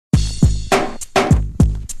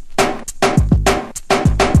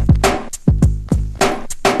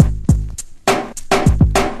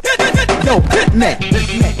man.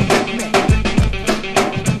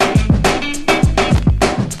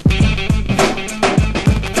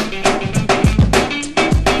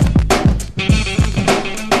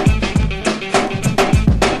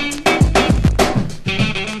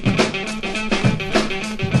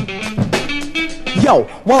 Yo,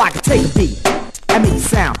 well I can take a beat and make it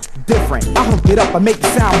sound different. I hook it up and make it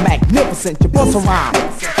sound magnificent. You bust a rhyme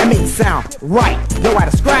and make it sound right. Yo,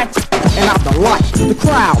 at a scratch and I'm the light. The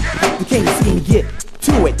crowd, you can't see me get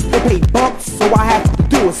to it. They pay bucks, so I have to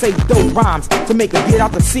do it. Say those rhymes to make it get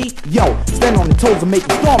out the seat. Yo, stand on the toes and make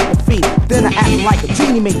it stomp the feet. Then I act like a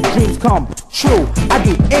genie, make your dreams come true. I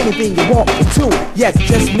do anything you want me to. Yes,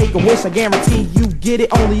 just make a wish, I guarantee you get it.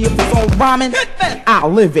 Only if it's all rhyming, I'll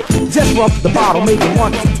live it. Just rub the bottle, maybe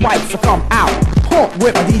once or twice, I come out. Pump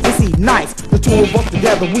with my DJ nice. The two of us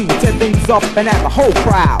together, we would set things up and have the whole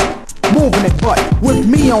crowd moving it, but with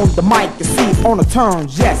me on the mic, you see on the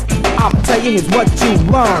turns. Yes, I'll tell you, here's what you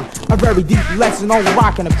learn. A very deep lesson on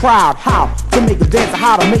rocking the crowd. How to make a dance,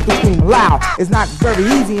 how to make it scream loud. It's not very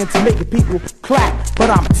easy and to make the people clap, but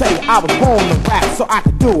I'ma tell you, I was born to rap, so I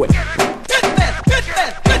could do it.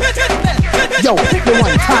 Yo, hit me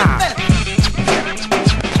one time.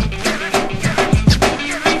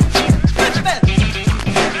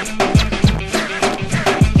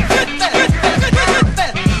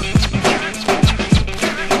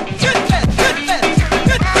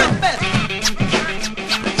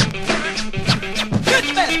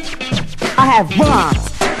 I have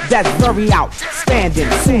rhymes that's very outstanding.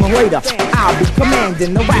 Sooner or later, I'll be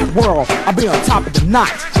commanding the rap world. I'll be on top of the notch.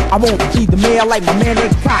 I won't be the mayor like my man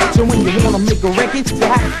Ed Koch. And when you wanna make a record, you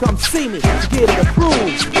have to come see me to get it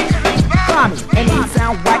approved. Tommy, and it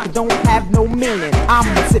sound like it don't have no meaning.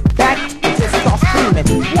 I'ma sit back and just start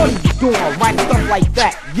screaming. What are you doing writing stuff like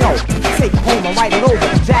that? Yo, take it home and write it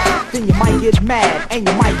over, Jack. Then you might get mad and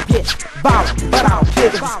you might get violent, but I don't care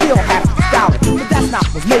 'cause you still have to style it. But that's not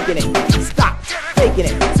what's making it. Stop faking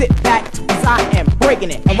it. Sit back 'cause I am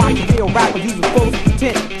breaking it. And watch the real rappers using full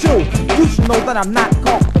potential. You should know that I'm not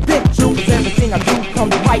confidential, 'cause everything I do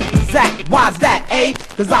comes right exact. Why's that, eh?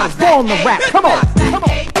 'Cause I was born to rap. Come on, come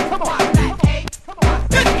on, come on.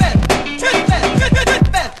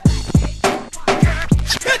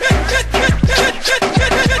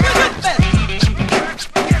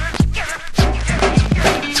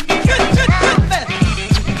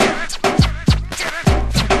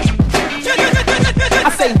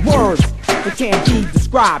 Words that can't be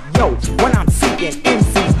described. Yo, when I'm seeking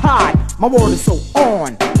MC's high, my word is so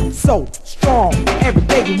on, so strong. Every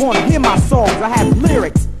day you wanna hear my songs. I have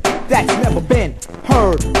lyrics that's never been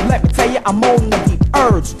heard. Let me tell you, I'm on the deep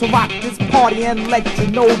urge to rock this party and let you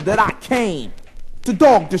know that I came to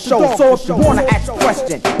dog the show. So if you wanna ask a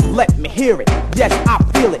question, let me hear it. Yes, I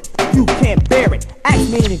feel it. You can't bear it. Ask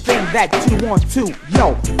me anything that you want to.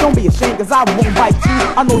 Yo, don't be ashamed 'cause I won't bite you.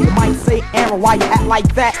 I know you might say, Aaron, why you act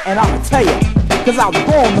like that? And I'ma tell you, 'cause I was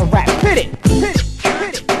born to rap. Hit it, hit it,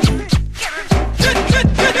 hit it.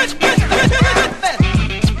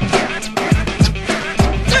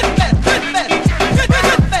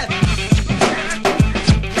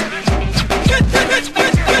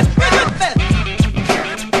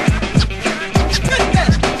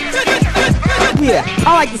 Yeah,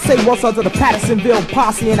 I like to say what's up to the Pattersonville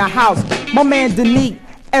posse in the house. My man Danique,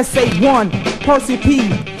 SA1, Percy P.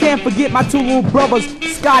 Can't forget my two little brothers,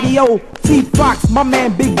 Scotty O, T Fox, my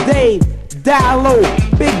man Big Dave, Dallo,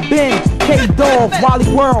 Big Ben, K Dog, Wally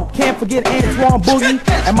World. Can't forget Antoine Boogie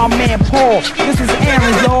and my man Paul. This is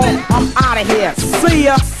Aaron, y'all. I'm out of here. See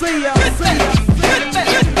ya, see ya, see ya.